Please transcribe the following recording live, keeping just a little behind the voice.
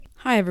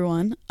Hi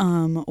everyone.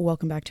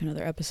 Welcome back to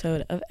another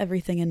episode of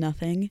Everything and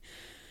Nothing.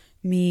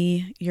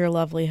 Me, your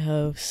lovely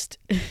host,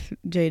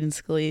 Jaden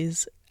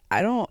Scalise.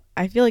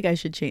 I feel like I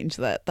should change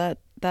that. That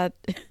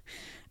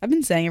I've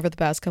been saying it for the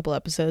past couple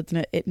episodes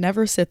and it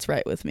never sits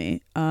right with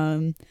me.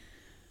 I'm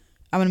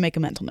gonna make a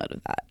mental note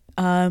of that.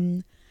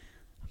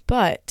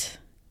 But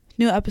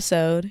new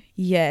episode,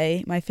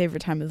 yay, my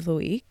favorite time of the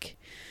week.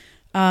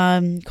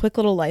 Quick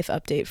little life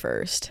update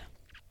first.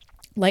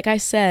 Like I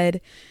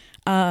said,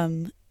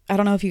 I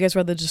don't know if you guys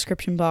read the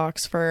description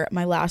box for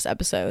my last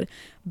episode,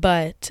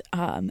 but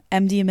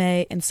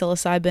MDMA and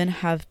psilocybin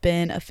have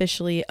been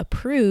officially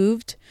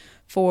approved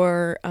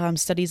for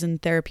studies in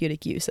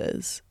therapeutic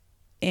uses,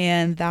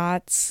 and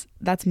that's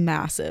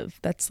massive.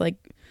 That's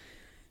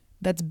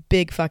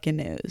big fucking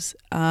news.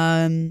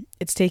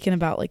 It's taken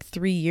about like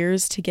 3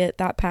 years to get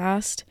that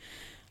passed,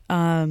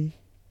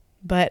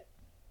 but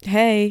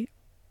hey,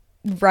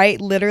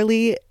 right,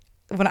 literally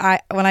when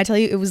I tell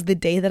you it was the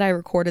day that I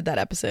recorded that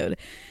episode.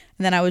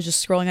 And then I was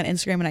just scrolling on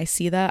Instagram and I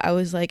see that. I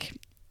was like,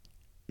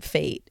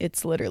 fate.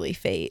 It's literally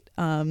fate.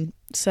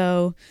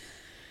 So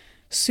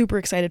super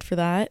excited for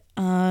that.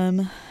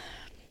 Another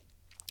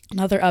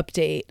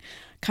update,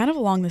 kind of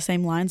along the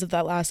same lines of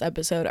that last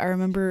episode. I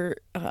remember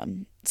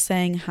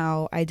saying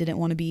how I didn't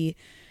want to be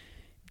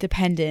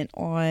dependent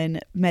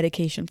on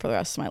medication for the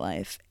rest of my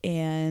life.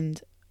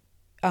 And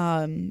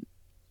I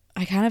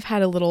kind of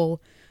had a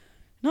little,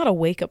 not a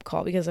wake-up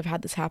call because I've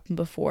had this happen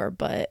before,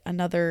 but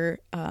another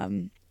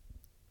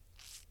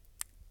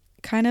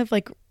kind of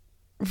like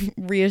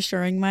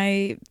reassuring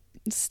my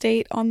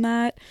state on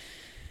that.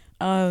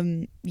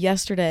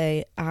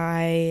 Yesterday,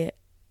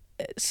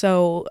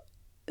 so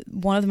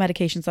one of the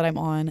medications that I'm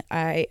on,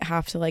 I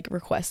have to like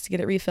request to get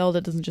it refilled.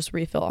 It doesn't just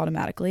refill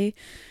automatically.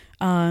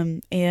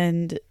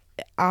 And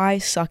I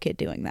suck at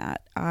doing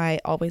that. I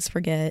always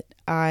forget.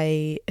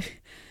 I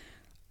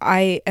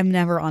am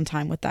never on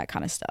time with that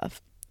kind of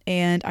stuff.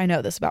 And I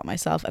know this about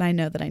myself and I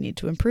know that I need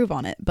to improve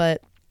on it,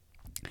 but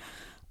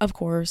of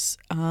course,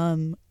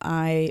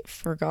 I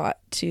forgot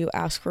to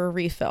ask for a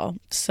refill.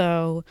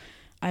 So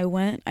I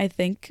went, I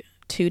think,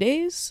 2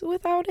 days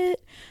without it.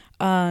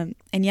 And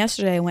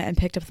yesterday I went and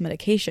picked up the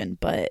medication,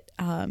 but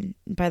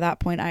by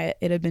that point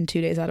it had been 2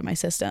 days out of my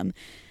system.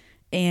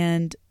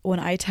 And when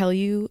I tell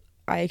you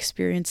I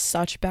experienced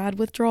such bad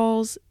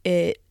withdrawals,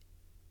 it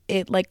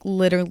like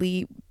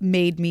literally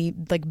made me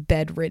like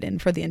bedridden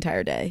for the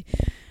entire day.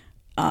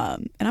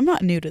 And I'm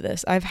not new to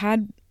this. I've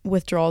had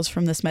withdrawals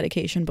from this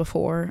medication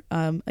before,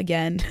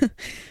 again,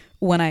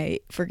 when I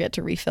forget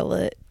to refill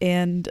it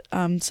and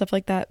stuff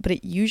like that. But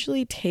it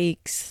usually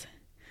takes,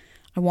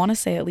 I want to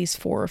say, at least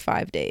 4 or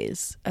 5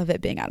 days of it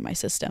being out of my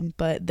system.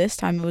 But this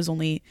time it was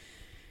only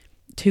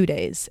 2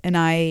 days, and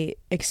I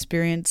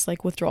experienced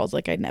like withdrawals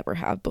like I'd never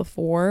have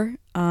before.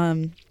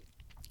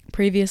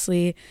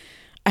 Previously,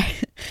 I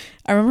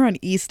remember on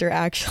Easter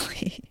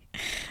actually.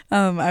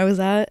 I was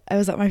at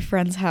my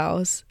friend's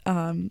house,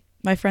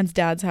 my friend's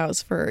dad's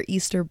house for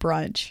Easter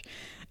brunch.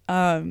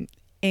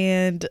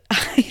 And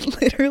I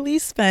literally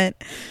spent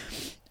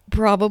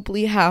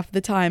probably half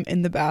the time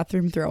in the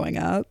bathroom throwing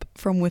up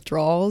from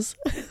withdrawals.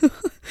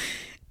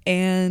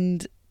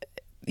 And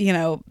you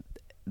know,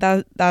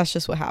 that's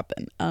just what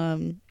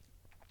happened.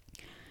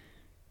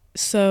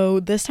 So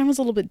this time was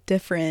a little bit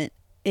different.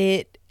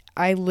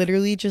 I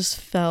literally just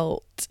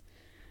felt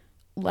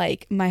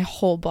like my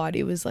whole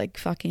body was like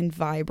fucking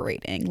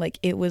vibrating. Like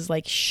it was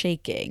like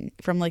shaking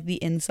from like the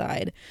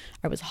inside.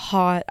 I was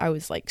hot. I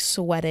was like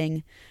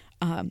sweating.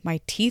 My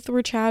teeth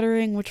were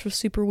chattering, which was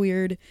super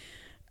weird.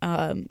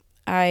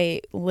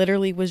 I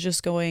literally was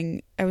just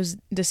I was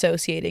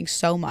dissociating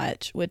so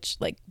much, which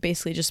like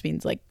basically just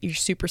means like you're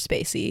super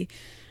spacey.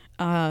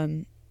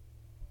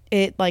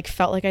 It like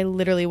felt like I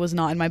literally was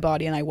not in my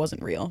body and I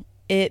wasn't real.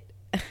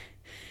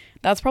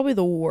 That's probably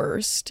the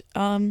worst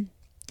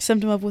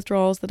symptom of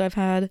withdrawals that I've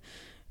had.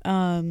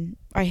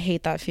 I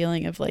hate that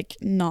feeling of like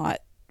not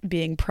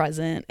being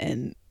present,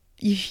 and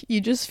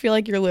you just feel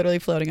like you're literally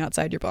floating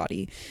outside your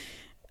body.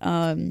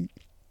 Yeah,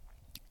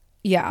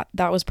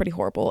 that was pretty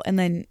horrible. And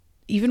then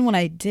even when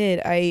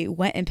I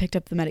went and picked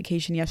up the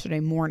medication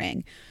yesterday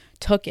morning,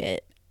 took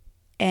it,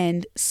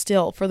 and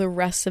still for the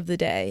rest of the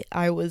day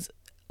I was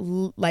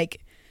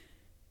like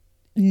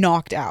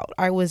knocked out.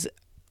 I was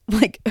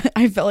like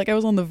I felt like I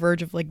was on the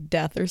verge of like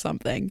death or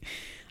something.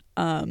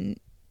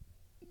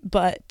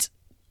 But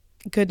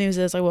good news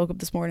is I woke up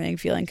this morning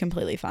feeling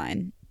completely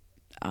fine.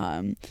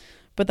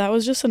 But that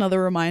was just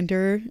another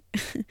reminder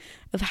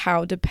of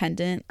how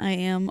dependent I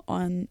am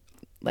on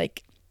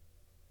like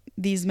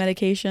these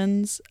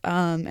medications,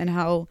 and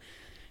how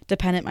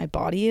dependent my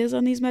body is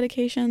on these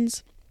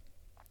medications.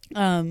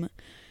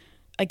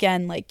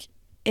 Again, like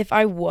if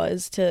I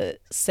was to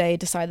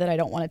decide that I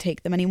don't want to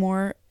take them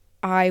anymore,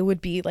 I would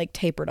be like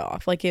tapered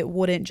off. Like it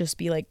wouldn't just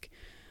be like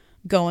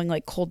going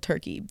like cold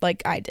turkey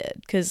like I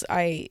did, because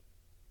I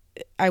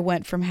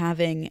went from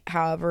having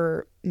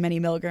however many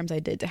milligrams I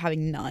did to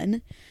having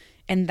none,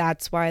 and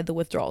that's why the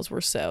withdrawals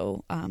were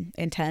so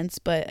intense.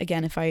 But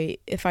again,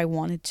 if I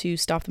wanted to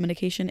stop the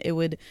medication, it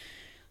would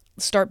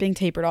start being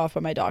tapered off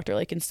by my doctor.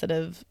 Like instead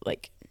of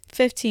like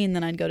 15,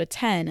 then I'd go to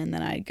 10, and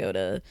then I'd go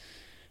to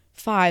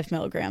 5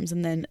 milligrams,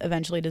 and then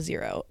eventually to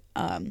 0.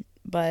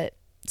 But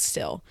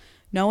still,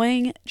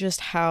 knowing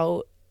just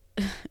how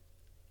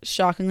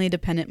shockingly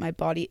dependent my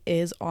body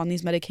is on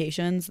these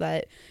medications,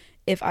 that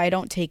if I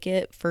don't take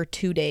it for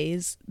 2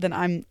 days, then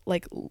I'm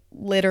like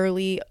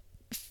literally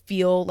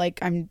feel like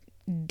I'm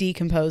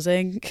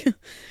decomposing.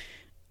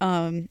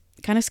 Kind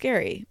of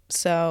scary.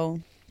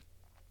 So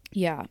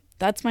yeah,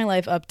 that's my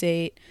life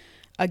update.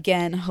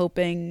 Again,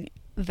 hoping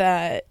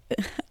that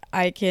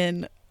I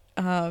can,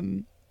 I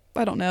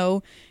don't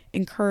know,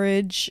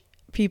 encourage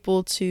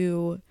people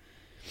to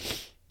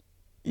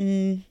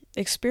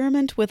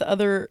experiment with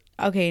other,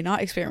 okay,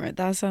 not experiment.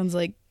 That sounds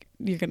like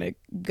you're going to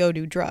go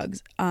do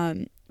drugs.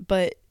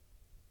 But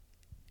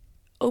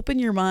open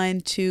your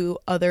mind to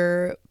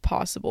other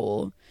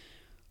possible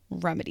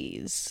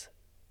remedies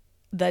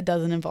that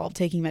doesn't involve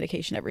taking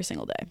medication every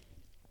single day.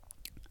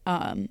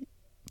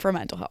 For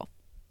mental health.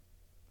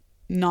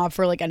 Not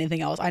for like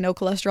anything else. I know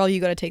cholesterol, you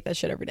got to take that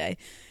shit every day.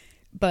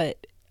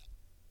 But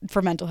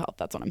for mental health,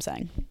 that's what I'm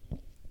saying.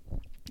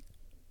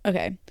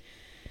 Okay.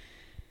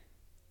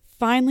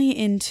 Finally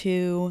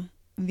into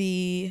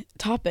the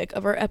topic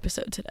of our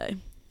episode today.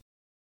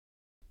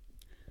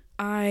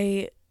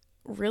 I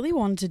really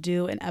wanted to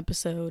do an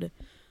episode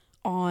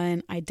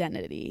on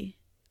identity.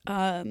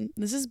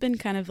 This has been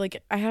kind of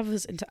like, I have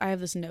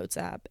this notes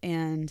app,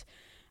 and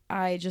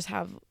I just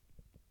have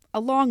a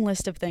long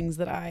list of things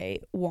that I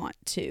want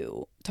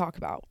to talk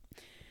about.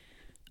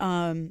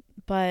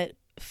 But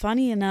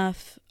funny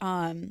enough,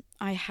 I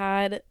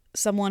had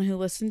someone who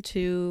listened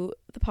to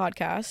the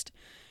podcast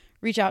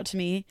reach out to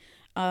me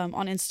on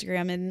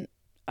Instagram,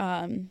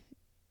 and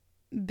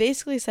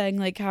basically saying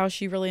like how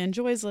she really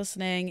enjoys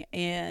listening,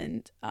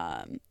 and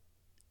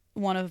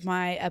one of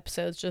my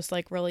episodes just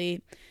like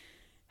really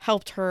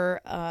helped her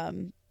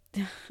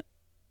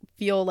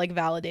feel like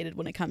validated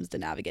when it comes to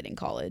navigating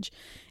college.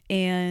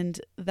 And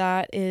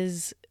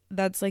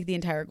that's like the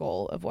entire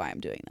goal of why I'm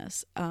doing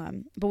this.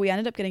 But we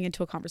ended up getting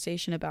into a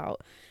conversation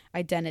about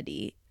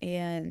identity,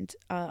 and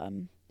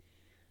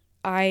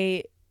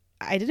I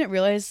didn't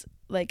realize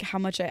like how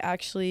much I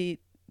actually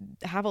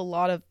have a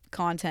lot of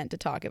content to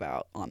talk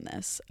about on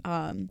this.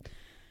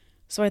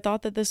 So I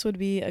thought that this would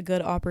be a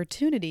good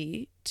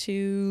opportunity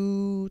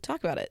to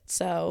talk about it.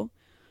 So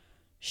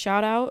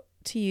shout out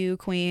to you,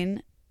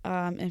 Queen.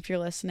 If you're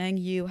listening,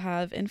 you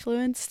have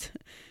influenced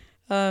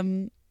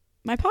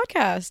my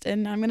podcast,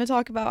 and I'm going to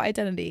talk about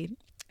identity.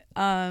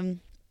 My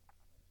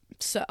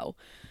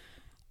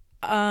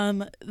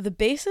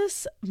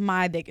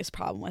biggest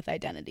problem with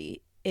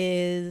identity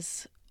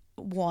is,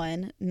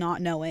 one,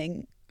 not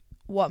knowing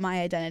what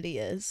my identity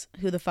is,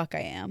 who the fuck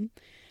I am,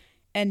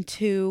 and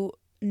two,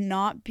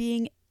 not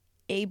being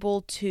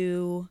able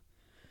to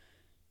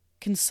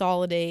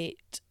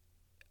consolidate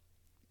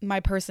my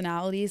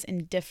personalities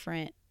in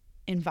different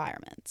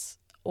environments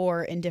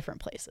or in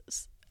different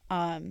places.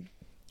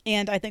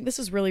 And I think this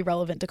is really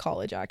relevant to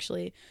college,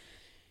 actually,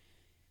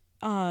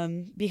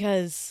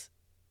 because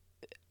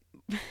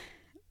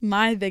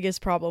my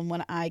biggest problem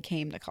when I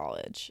came to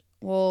college,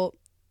 well,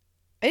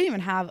 I didn't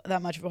even have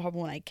that much of a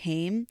problem when I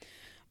came,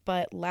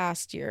 but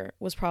last year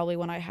was probably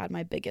when I had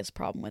my biggest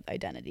problem with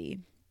identity.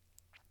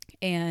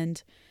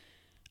 And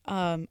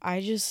I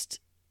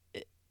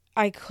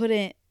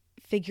couldn't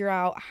figure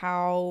out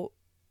how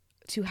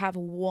to have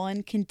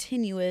one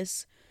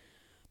continuous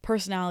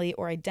personality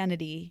or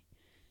identity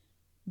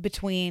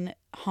between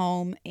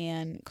home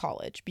and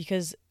college,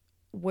 because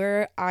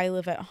where I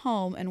live at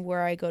home and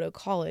where I go to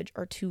college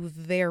are two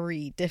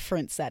very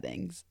different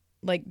settings,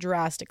 like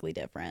drastically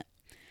different.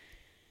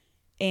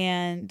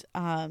 And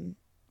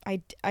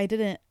I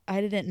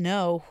didn't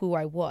know who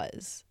I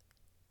was,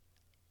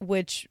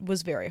 which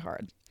was very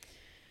hard.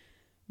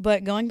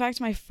 But going back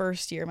to my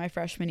first year, my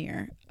freshman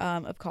year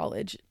of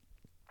college,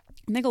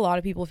 I think a lot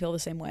of people feel the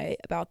same way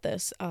about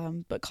this.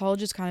 But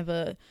college is kind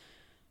of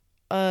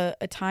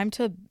a time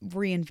to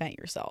reinvent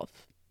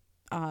yourself.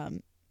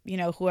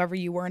 Whoever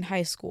you were in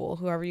high school,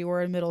 whoever you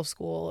were in middle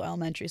school,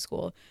 elementary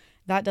school,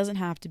 that doesn't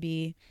have to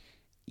be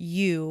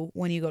you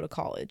when you go to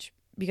college.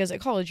 Because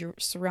at college, you're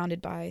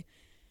surrounded by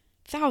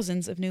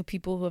thousands of new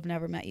people who have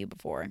never met you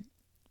before.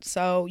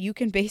 So you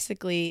can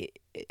basically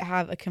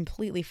have a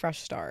completely fresh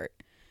start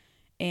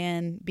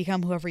and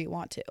become whoever you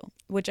want to,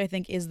 which I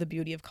think is the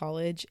beauty of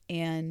college,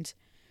 and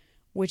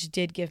which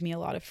did give me a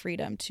lot of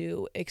freedom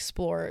to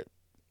explore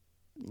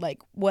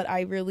like what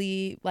I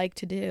really like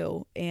to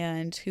do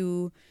and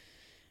who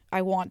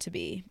I want to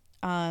be.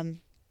 So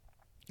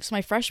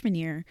my freshman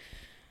year,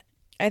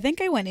 I think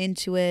I went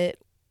into it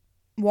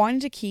wanting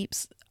to keep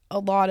a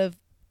lot of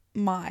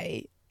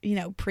my,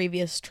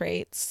 previous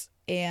traits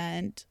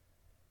and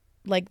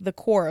like the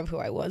core of who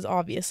I was,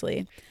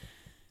 obviously.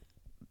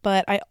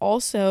 But I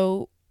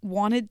also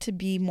wanted to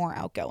be more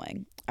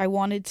outgoing. I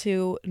wanted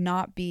to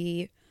not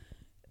be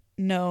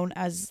known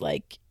as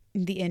like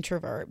the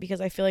introvert,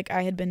 because I feel like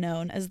I had been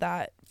known as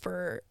that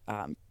for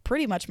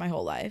pretty much my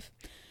whole life.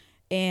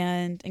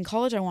 And in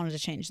college, I wanted to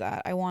change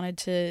that. I wanted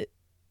to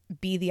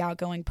be the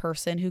outgoing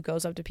person who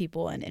goes up to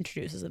people and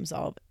introduces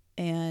himself.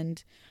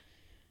 And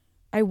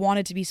I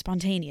wanted to be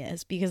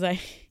spontaneous because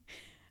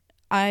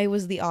I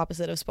was the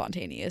opposite of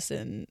spontaneous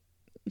in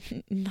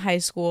high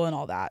school and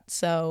all that.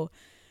 So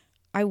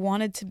I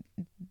wanted to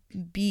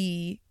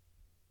be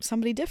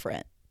somebody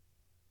different,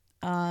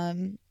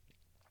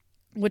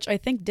 which I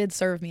think did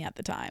serve me at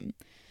the time.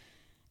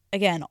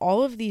 Again,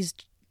 all of these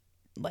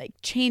like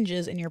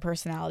changes in your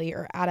personality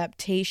or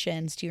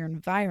adaptations to your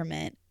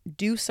environment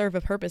do serve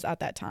a purpose at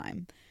that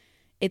time.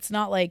 It's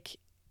not like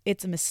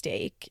it's a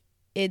mistake.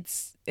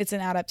 It's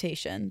an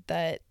adaptation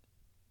that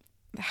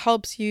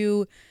helps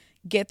you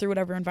get through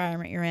whatever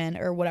environment you're in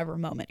or whatever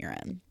moment you're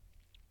in.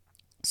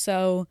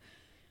 So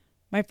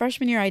my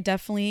freshman year, I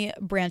definitely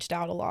branched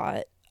out a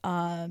lot.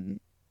 I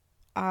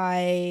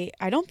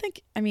don't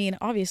think, I mean,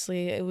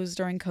 obviously it was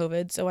during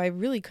COVID, so I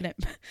really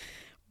couldn't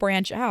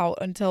branch out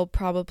until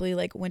probably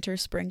like winter,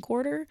 spring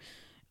quarter,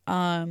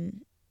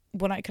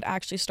 when I could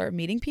actually start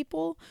meeting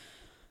people.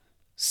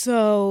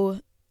 So,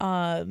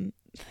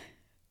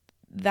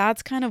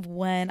 that's kind of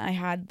when I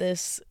had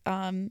this,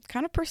 kind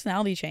of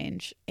personality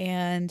change,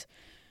 and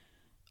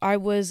I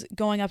was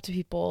going up to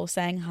people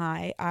saying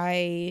hi.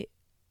 I,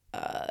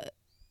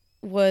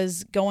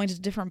 was going to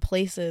different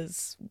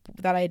places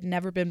that I had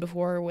never been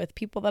before with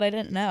people that I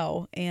didn't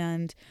know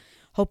and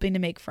hoping to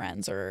make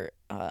friends or,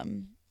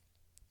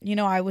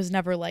 I was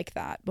never like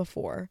that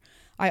before.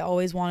 I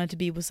always wanted to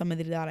be with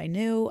somebody that I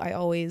knew. I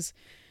always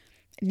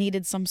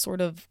needed some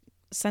sort of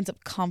sense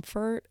of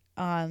comfort,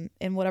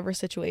 in whatever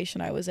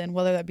situation I was in,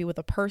 whether that be with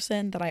a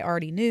person that I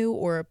already knew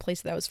or a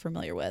place that I was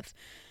familiar with.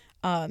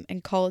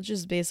 And college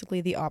is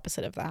basically the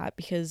opposite of that,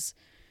 because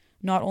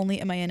not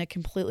only am I in a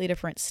completely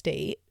different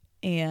state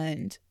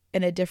and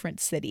in a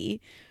different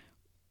city,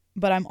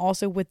 but I'm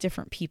also with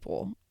different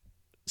people.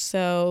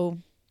 So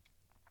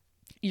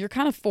you're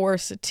kind of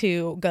forced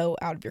to go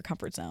out of your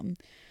comfort zone,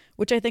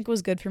 which I think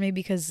was good for me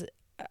because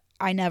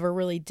I never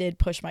really did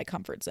push my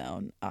comfort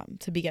zone,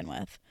 to begin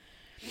with.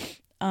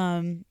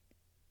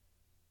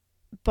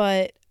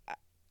 But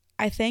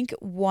I think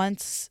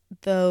once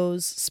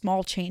those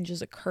small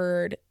changes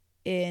occurred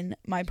in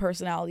my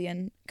personality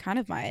and kind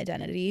of my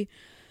identity,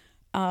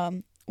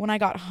 when I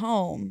got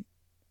home,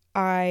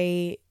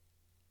 I,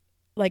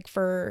 like,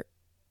 for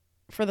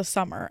the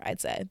summer, I'd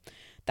say,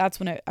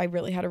 that's when I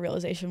really had a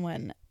realization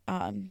when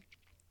I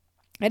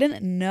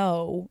didn't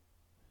know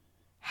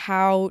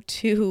how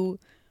to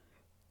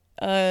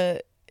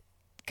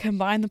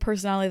combine the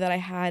personality that I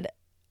had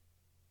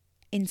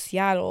in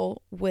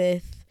Seattle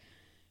with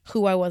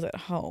who I was at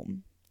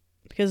home,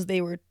 because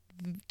they were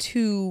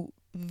two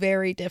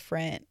very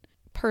different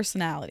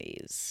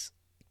personalities,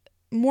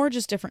 more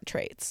just different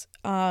traits.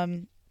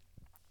 And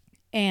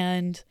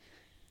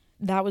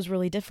that was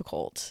really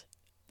difficult,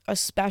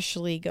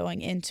 especially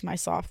going into my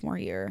sophomore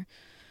year.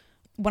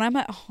 When I'm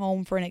at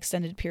home for an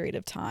extended period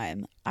of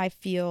time, I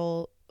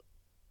feel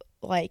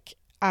like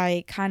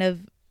I kind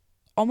of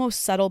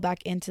almost settle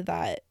back into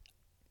that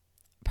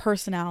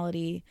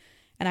personality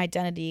and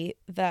identity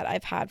that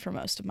I've had for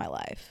most of my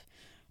life.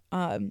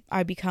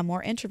 I become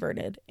more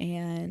introverted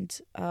and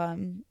a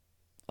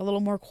little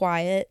more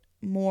quiet,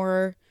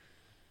 more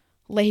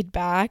laid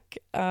back,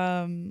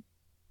 not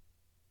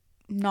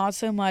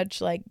so much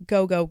like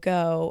go, go,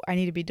 go, I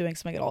need to be doing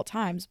something at all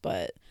times,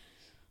 but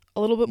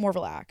a little bit more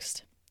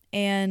relaxed.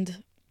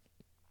 And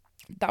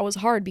that was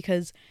hard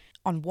because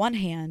on one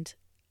hand,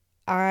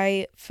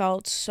 I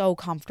felt so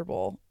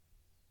comfortable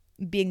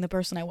being the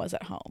person I was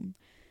at home.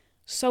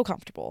 So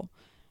comfortable.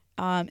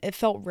 It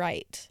felt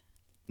right.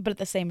 But at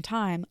the same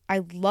time,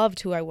 I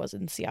loved who I was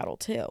in Seattle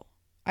too.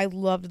 I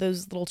loved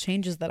those little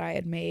changes that I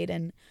had made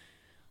and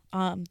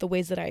the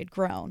ways that I had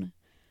grown.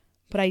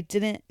 But I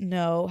didn't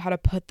know how to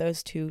put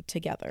those two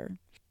together.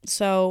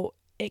 So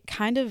it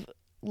kind of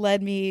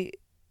led me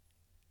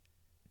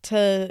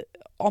to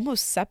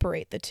almost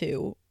separate the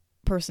two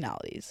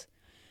personalities.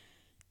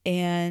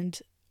 And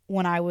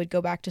when I would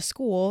go back to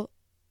school,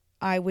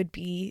 I would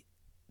be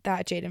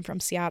that Jaden from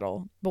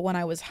Seattle. But when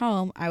I was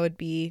home, I would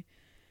be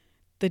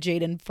the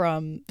Jaden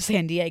from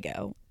San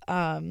Diego,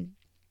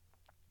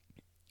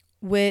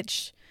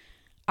 which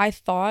I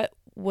thought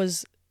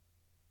was,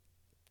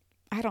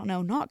 I don't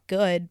know, not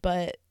good,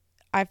 but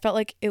I felt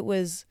like it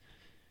was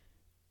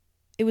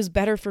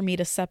better for me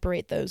to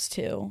separate those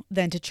two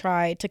than to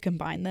try to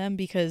combine them,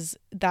 because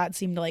that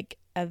seemed like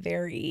a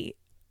very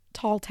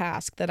tall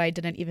task that I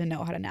didn't even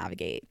know how to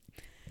navigate.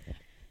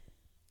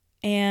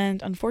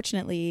 And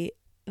unfortunately,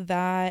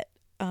 that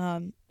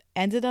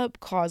ended up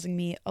causing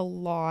me a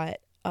lot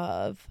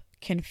of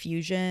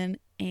confusion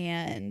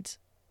and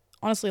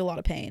honestly a lot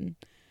of pain.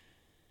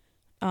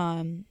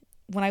 When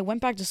I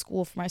went back to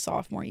school for my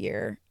sophomore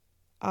year,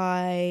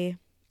 I've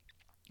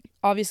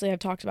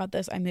talked about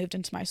this. I moved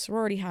into my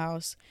sorority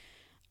house.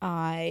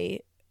 I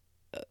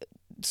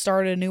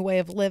started a new way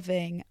of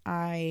living.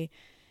 I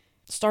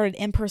started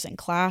in-person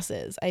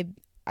classes.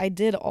 I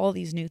did all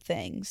these new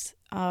things.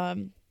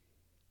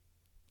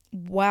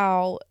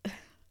 While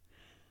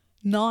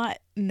not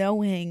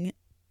knowing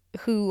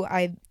who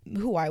I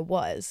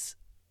was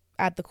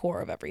at the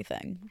core of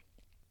everything.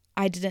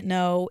 I didn't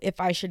know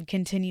if I should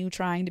continue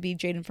trying to be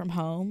Jaden from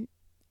home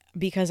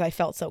because I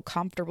felt so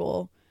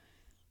comfortable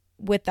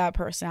with that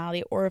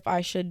personality, or if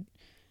I should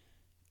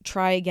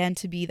try again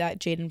to be that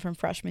Jaden from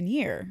freshman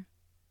year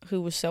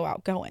who was so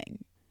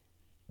outgoing.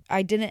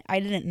 I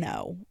didn't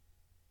know,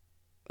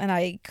 and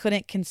I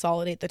couldn't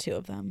consolidate the two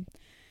of them,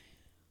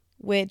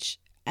 which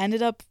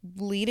ended up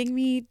leading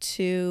me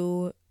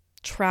to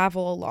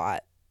travel a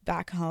lot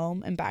back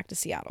home and back to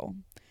Seattle.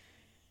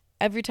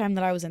 Every time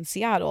that I was in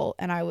Seattle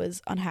and I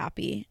was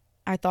unhappy,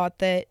 I thought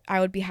that I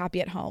would be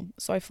happy at home,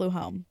 so I flew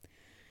home.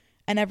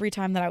 And every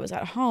time that I was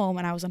at home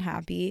and I was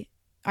unhappy,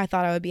 I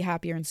thought I would be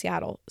happier in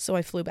Seattle, so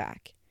I flew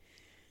back.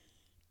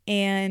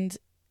 And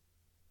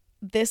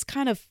this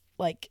kind of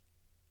like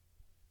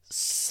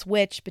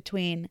switch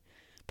between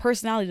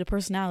personality to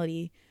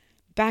personality,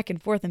 back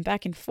and forth,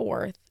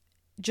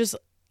 just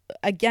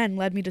again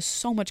led me to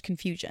so much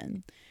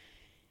confusion.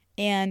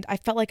 And I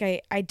felt like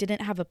I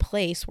didn't have a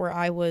place where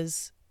I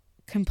was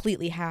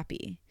completely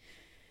happy.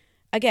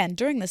 Again,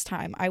 during this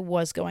time, I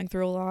was going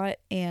through a lot,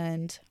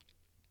 and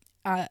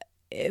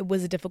it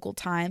was a difficult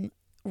time,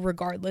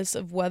 regardless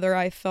of whether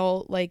I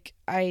felt like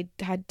I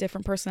had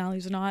different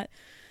personalities or not.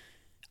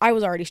 I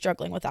was already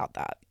struggling without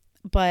that.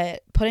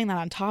 But putting that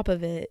on top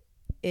of it,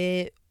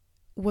 it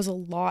was a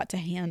lot to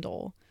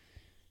handle.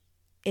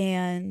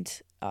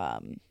 And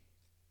I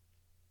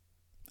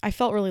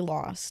felt really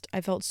lost. I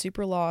felt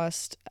super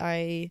lost.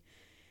 I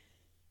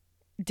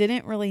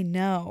didn't really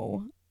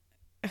know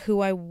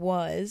who I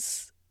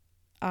was,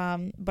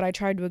 but I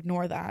tried to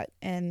ignore that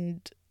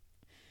and,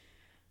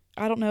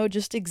 I don't know,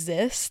 just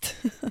exist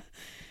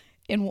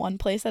in one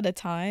place at a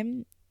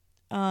time.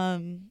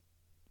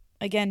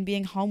 Again,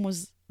 being home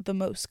was the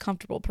most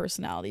comfortable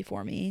personality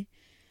for me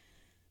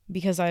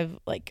because I've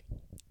like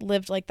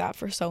lived like that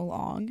for so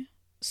long.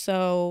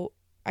 So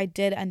I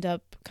did end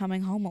up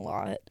coming home a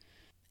lot,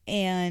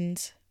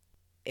 and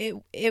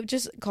it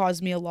just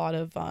caused me a lot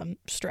of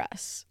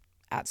stress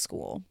at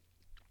school.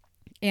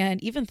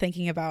 And even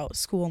thinking about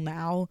school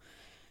now,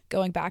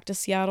 going back to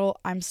Seattle,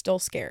 I'm still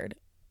scared.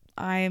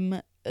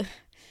 I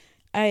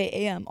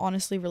am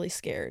honestly really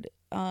scared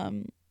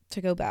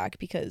to go back,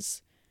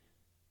 because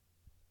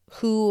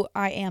who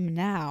I am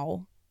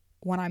now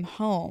when I'm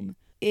home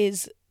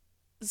is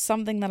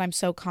something that I'm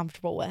so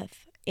comfortable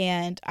with.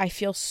 And I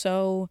feel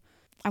so,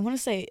 I want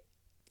to say,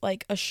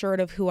 like assured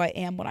of who I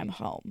am when I'm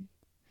home.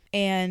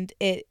 And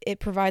it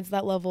provides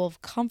that level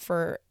of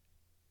comfort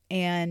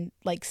and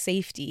like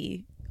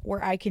safety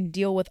where I can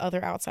deal with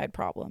other outside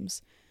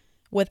problems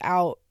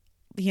without,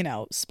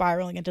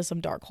 spiraling into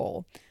some dark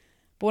hole.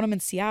 But when I'm in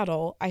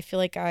Seattle, I feel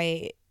like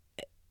I'm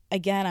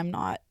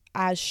not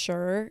as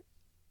sure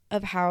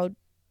of how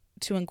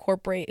to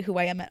incorporate who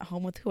I am at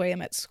home with who I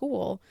am at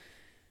school.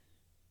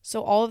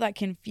 So all of that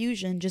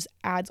confusion just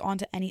adds on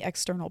to any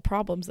external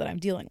problems that I'm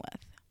dealing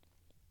with.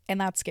 And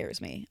that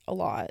scares me a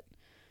lot.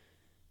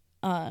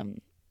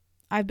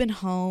 I've been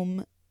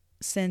home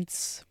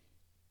since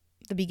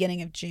the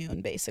beginning of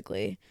June,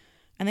 basically.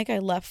 I think I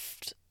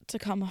left to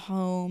come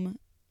home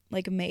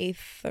like May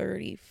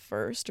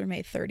 31st or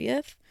May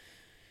 30th.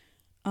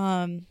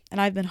 And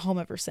I've been home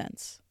ever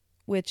since,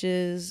 which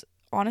is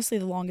honestly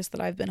the longest that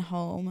I've been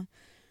home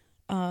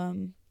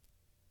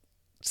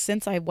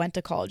since I went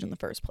to college in the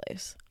first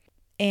place.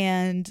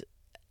 And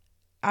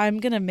I'm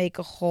going to make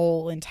a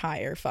whole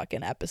entire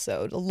fucking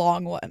episode, a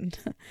long one,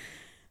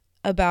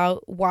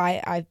 about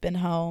why I've been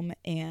home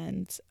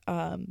and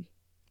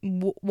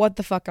what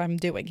the fuck I'm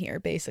doing here,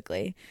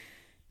 basically.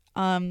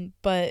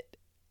 But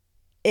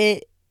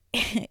it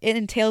it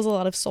entails a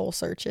lot of soul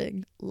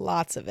searching,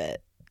 lots of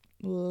it,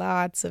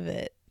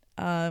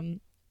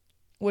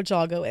 which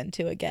I'll go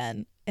into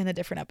again in a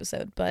different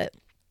episode. But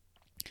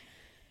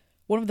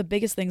one of the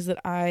biggest things that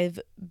I've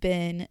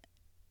been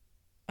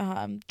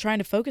trying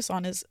to focus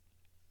on is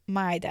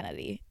my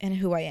identity and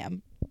who I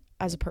am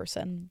as a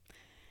person,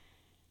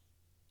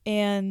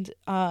 and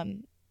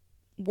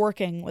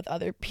working with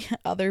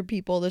other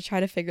people to try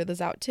to figure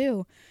this out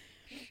too.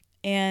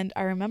 And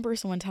I remember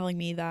someone telling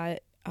me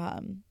that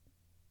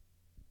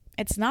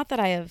it's not that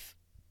I have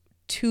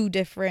two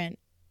different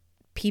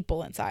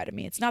people inside of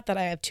me. It's not that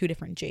I have two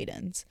different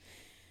Jadens.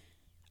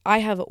 I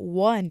have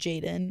one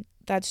Jaden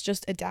that's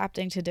just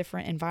adapting to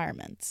different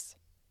environments,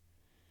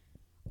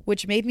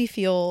 which made me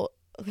feel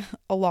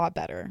a lot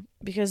better,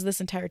 because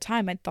this entire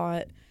time I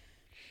thought,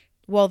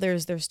 well,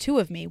 there's two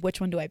of me. Which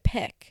one do I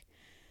pick?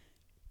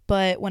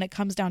 But when it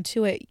comes down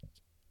to it,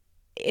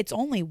 it's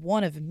only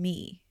one of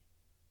me.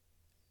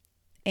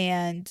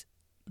 And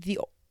the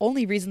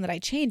only reason that I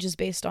change is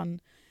based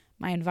on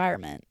my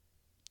environment.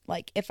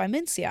 Like if I'm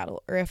in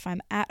Seattle or if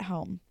I'm at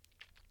home.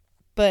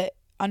 But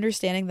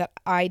understanding that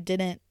I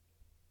didn't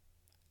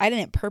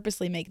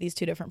purposely make these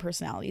two different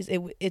personalities.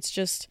 It's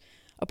just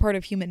a part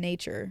of human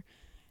nature.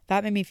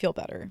 That made me feel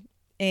better.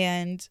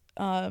 And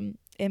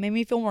it made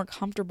me feel more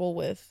comfortable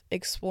with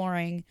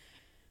exploring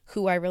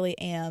who I really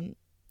am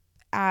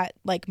at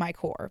like my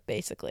core,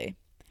 basically.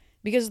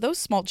 Because those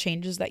small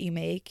changes that you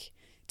make,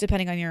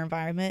 depending on your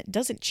environment,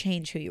 doesn't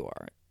change who you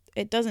are.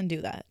 It doesn't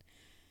do that.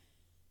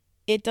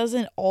 It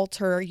doesn't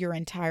alter your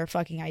entire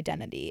fucking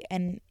identity.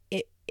 And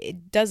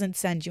it doesn't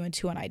send you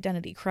into an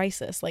identity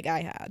crisis like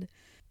I had.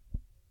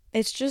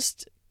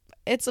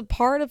 It's a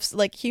part of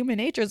like human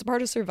nature. It's a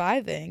part of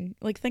surviving.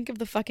 Like, think of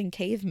the fucking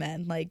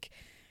cavemen. Like,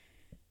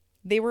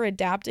 they were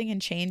adapting and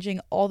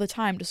changing all the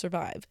time to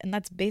survive. And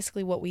that's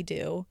basically what we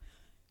do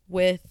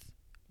with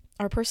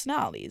our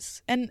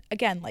personalities. And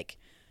again, like,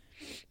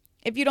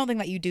 if you don't think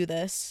that you do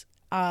this,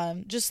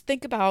 just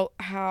think about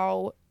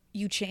how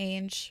you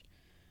change,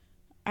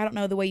 I don't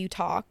know, the way you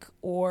talk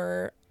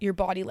or your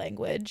body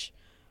language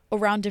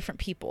around different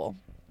people.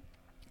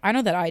 I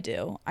know that I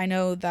do. I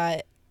know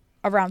that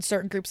around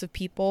certain groups of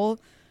people,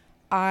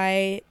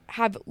 I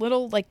have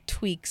little like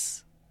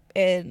tweaks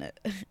in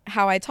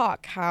how I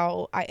talk,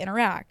 how I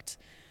interact,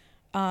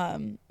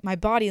 my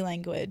body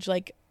language,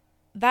 like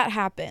that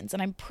happens.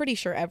 And I'm pretty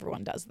sure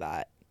everyone does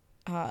that.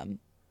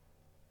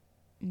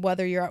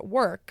 Whether you're at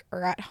work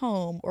or at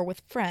home or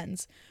with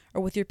friends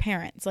or with your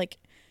parents, like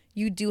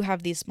you do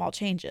have these small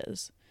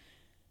changes.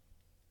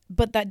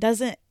 But that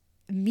doesn't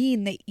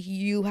mean that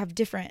you have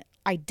different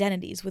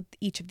identities with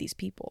each of these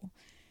people.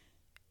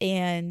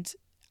 And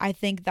I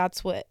think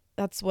that's what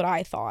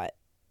I thought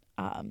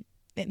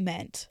it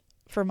meant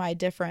for my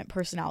different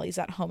personalities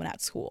at home and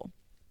at school.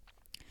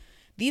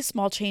 These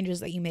small changes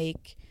that you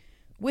make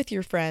with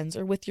your friends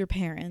or with your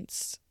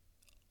parents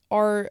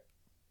are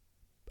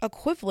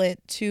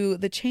equivalent to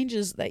the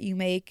changes that you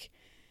make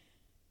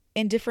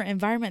in different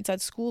environments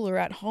at school or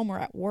at home or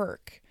at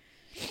work.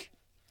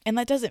 And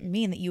that doesn't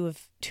mean that you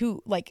have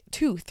 2,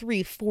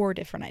 3, 4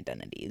 different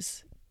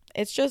identities.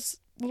 It's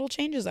just little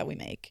changes that we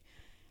make.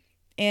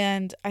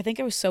 And I think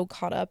I was so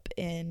caught up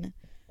in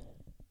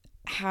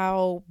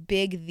how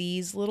big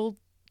these little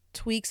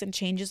tweaks and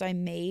changes I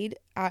made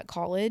at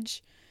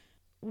college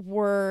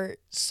were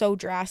so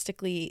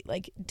drastically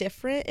like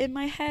different in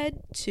my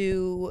head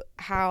to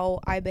how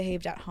I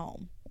behaved at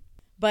home.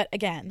 But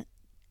again,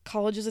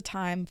 college is a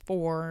time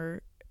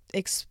for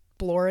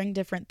exploring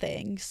different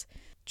things,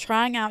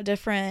 trying out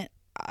different,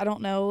 I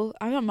don't know,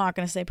 I'm not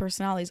going to say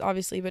personalities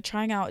obviously, but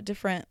trying out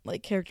different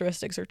like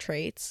characteristics or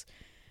traits.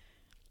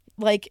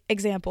 Like,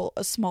 example,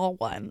 a small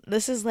one.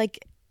 This is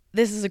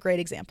a great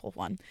example of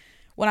one.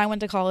 When I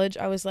went to college,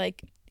 I was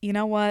like, you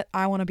know what?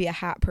 I want to be a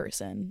hat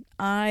person.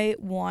 I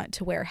want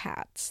to wear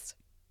hats.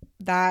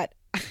 That,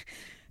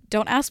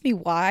 don't ask me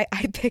why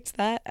I picked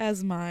that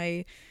as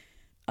my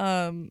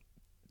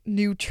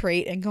new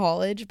trait in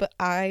college, but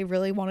I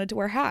really wanted to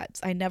wear hats.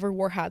 I never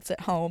wore hats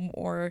at home,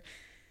 or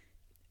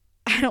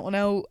I don't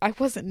know, I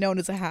wasn't known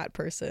as a hat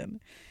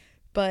person.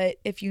 But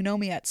if you know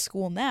me at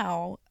school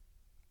now,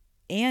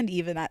 and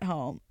even at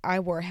home, I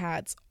wore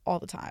hats all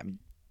the time.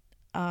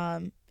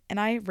 And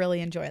I really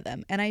enjoy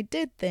them. And I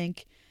did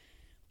think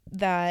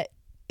that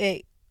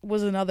it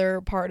was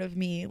another part of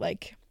me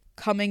like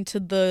coming to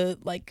the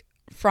like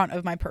front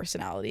of my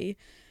personality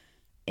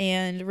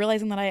and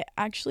realizing that I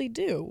actually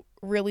do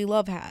really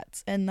love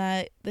hats, and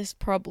that this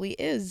probably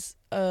is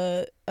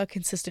a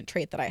consistent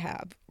trait that I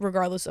have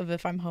regardless of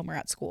if I'm home or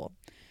at school.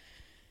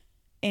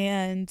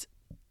 And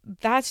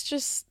that's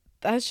just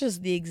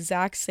the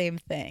exact same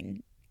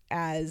thing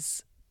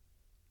as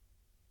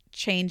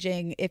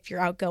changing if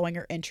you're outgoing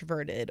or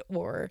introverted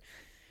or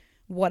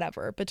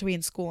whatever between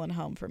school and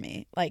home for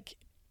me. Like,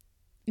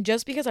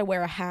 just because I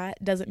wear a hat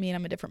doesn't mean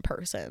I'm a different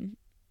person.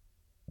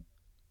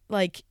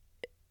 Like,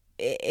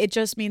 it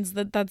just means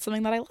that that's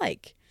something that I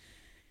like.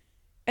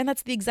 And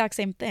that's the exact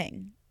same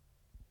thing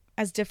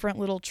as different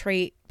little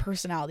trait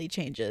personality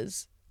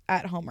changes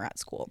at home or at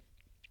school.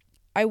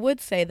 I would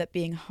say that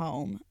being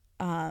home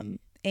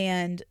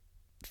and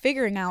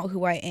figuring out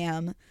who I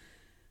am,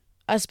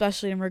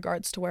 especially in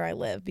regards to where I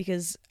live,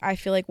 because I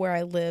feel like where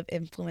I live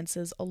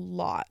influences a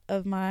lot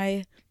of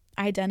my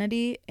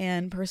identity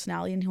and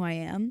personality and who I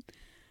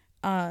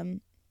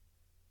am.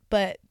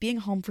 But being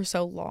home for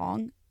so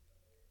long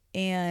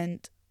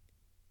and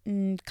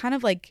kind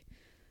of like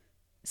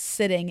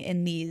sitting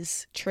in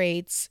these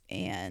traits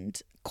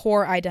and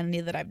core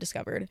identity that I've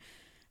discovered,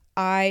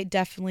 I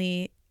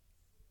definitely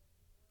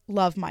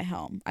love my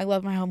home. I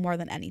love my home more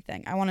than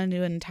anything. I want to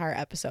do an entire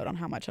episode on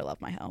how much I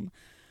love my home.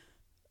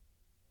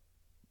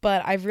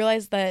 But I've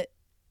realized that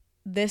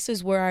this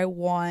is where I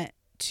want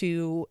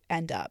to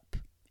end up.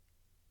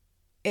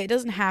 It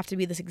doesn't have to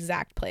be this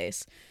exact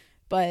place,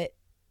 but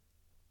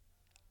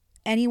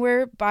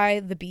anywhere by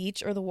the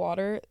beach or the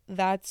water,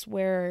 that's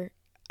where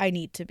I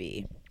need to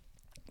be.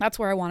 That's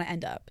where I want to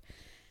end up.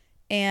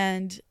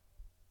 And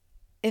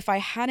if I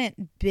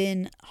hadn't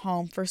been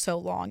home for so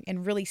long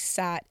and really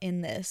sat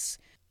in this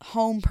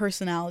home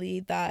personality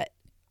that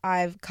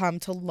I've come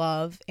to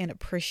love and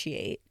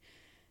appreciate,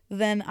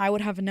 then I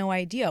would have no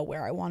idea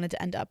where I wanted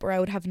to end up, or I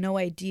would have no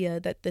idea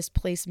that this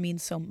place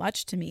means so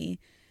much to me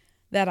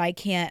that I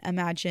can't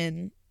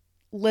imagine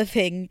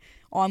living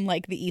on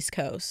like the East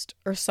Coast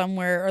or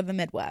somewhere or the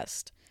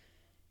Midwest.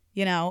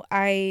 You know,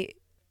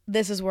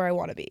 this is where I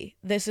want to be.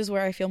 This is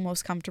where I feel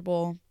most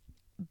comfortable.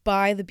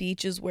 by the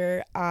beach is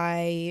where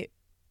I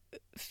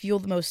feel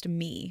the most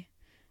me.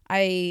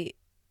 I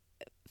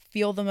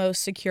feel the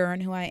most secure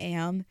in who I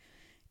am.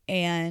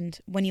 And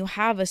when you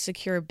have a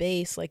secure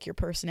base like your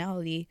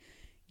personality,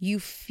 you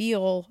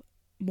feel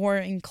more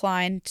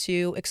inclined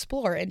to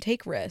explore and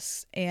take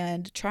risks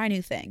and try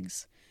new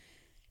things.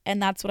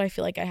 And that's what I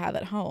feel like I have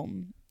at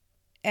home.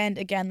 And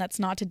again, that's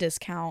not to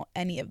discount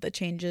any of the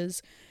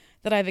changes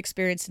that I've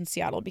experienced in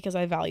Seattle, because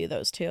I value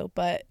those too.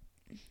 But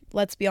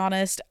let's be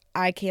honest,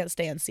 I can't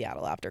stay in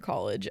Seattle after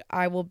college.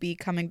 I will be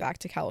coming back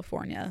to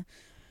California.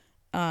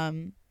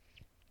 And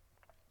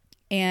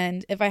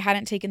if I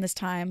hadn't taken this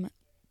time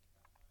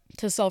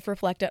to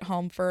self-reflect at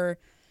home for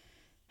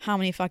how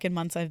many fucking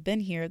months I've been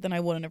here, then I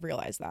wouldn't have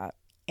realized that.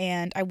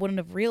 And I wouldn't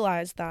have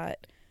realized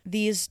that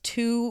these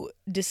two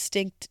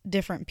distinct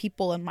different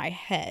people in my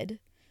head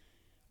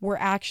were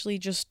actually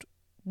just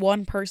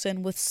one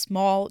person with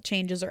small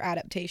changes or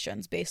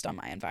adaptations based on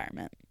my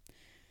environment.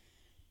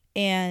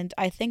 And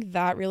I think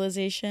that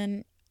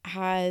realization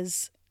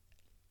has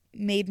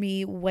made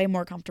me way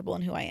more comfortable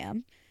in who I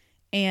am.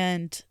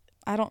 And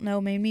I don't know,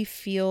 made me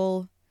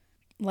feel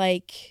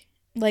like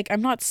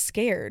I'm not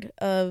scared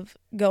of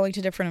going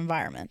to different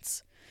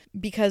environments,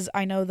 because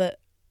I know that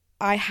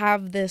I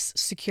have this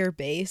secure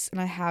base and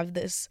I have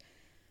this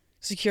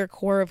secure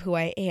core of who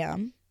I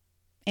am.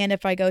 And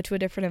if I go to a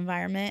different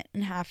environment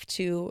and have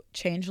to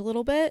change a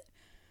little bit,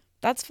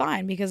 that's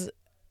fine, because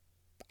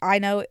I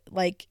know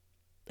like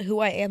who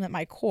I am at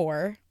my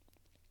core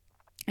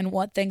and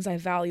what things I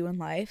value in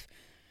life,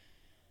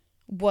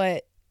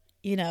 what,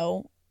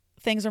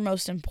 things are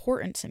most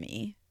important to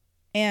me.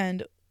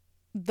 And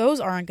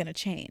those aren't going to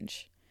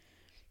change.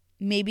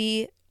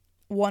 Maybe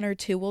one or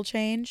two will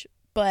change,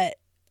 but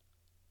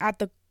at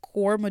the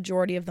core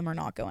majority of them are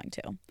not going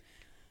to.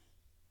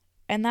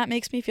 And that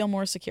makes me feel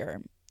more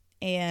secure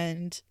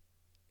and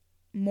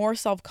more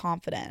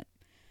self-confident,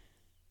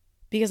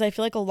 because I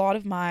feel like a lot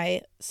of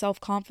my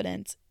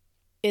self-confidence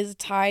is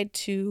tied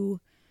to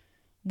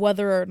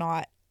whether or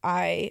not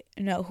I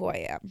know who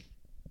I am.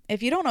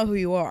 If you don't know who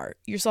you are,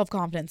 your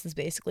self-confidence is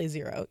basically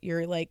zero.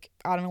 You're like,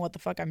 I don't know what the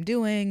fuck I'm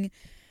doing.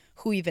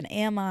 Who even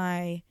am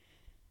I?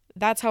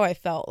 That's how I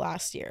felt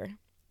last year.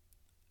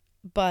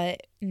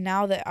 But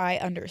now that I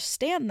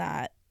understand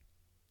that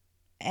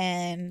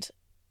and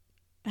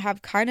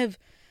have kind of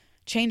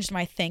changed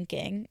my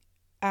thinking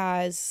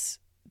as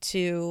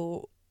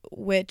to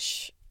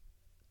which,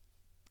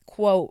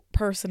 quote,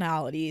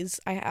 personalities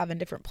I have in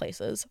different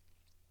places,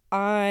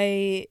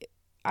 I'm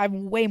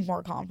way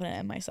more confident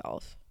in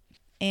myself.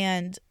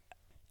 And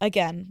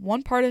again,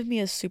 one part of me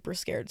is super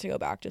scared to go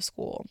back to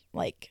school.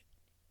 Like,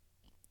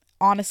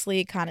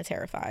 honestly, kind of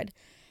terrified.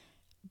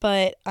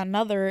 But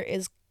another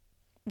is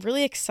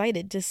really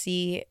excited to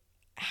see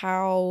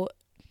how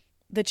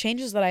the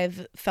changes that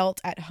I've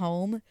felt at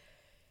home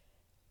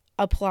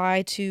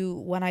apply to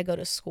when I go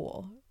to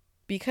school,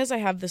 because I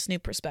have this new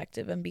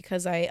perspective and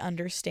because I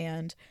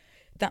understand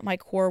that my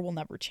core will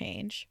never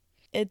change.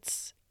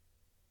 It's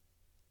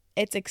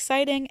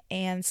exciting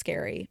and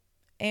scary,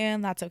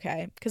 and that's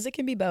okay, because it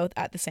can be both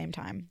at the same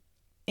time.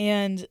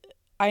 And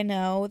I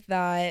know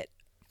that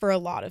for a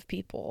lot of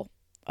people,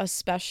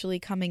 especially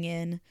coming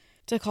in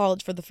to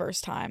college for the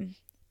first time,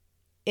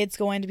 it's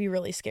going to be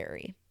really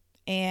scary.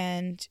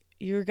 And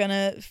you're going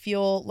to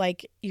feel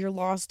like you're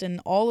lost in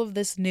all of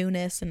this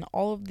newness and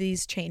all of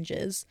these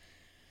changes,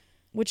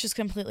 which is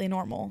completely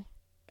normal.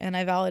 And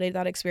I validate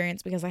that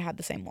experience because I had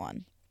the same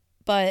one.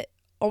 But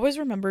always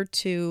remember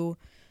to,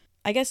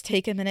 I guess,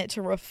 take a minute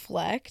to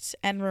reflect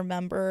and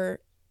remember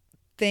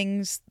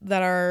things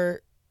that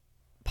are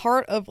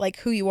part of like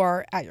who you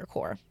are at your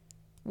core,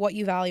 what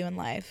you value in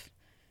life,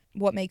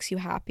 what makes you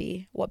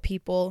happy, what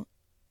people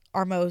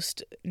are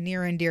most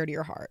near and dear to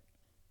your heart.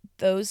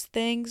 Those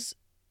things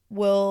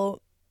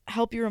will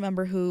help you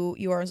remember who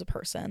you are as a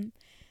person,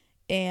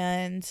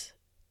 and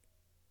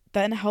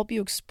then help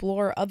you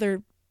explore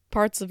other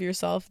parts of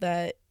yourself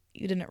that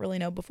you didn't really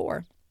know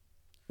before,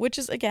 which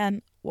is,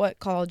 again, what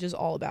college is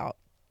all about.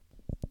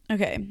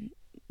 Okay,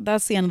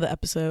 that's the end of the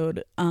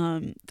episode.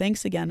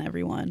 Thanks again,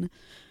 everyone,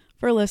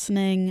 for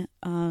listening.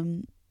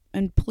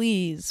 And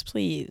please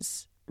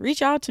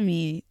reach out to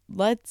me.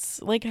 Let's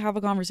have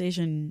a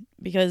conversation,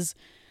 because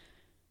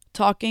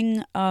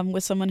talking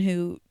with someone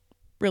who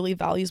really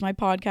values my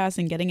podcast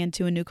and getting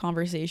into a new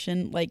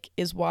conversation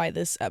is why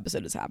this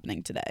episode is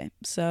happening today.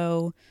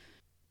 So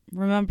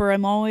remember,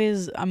 I'm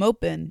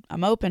open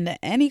to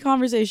any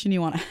conversation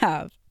you want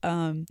to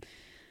have.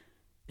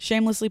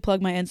 Shamelessly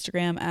plug my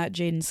Instagram at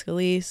Jaden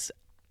Scalise.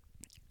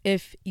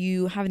 If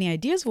you have any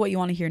ideas of what you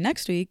want to hear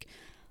next week,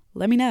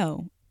 let me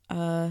know.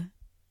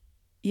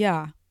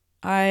 Yeah,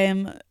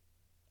 I'm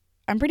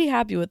pretty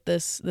happy with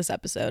this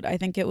episode. I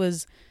think it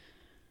was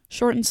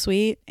short and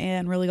sweet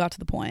and really got to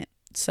the point.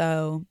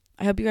 So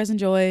I hope you guys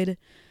enjoyed.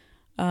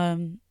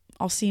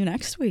 I'll see you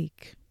next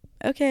week.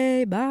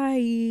 Okay,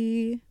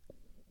 bye.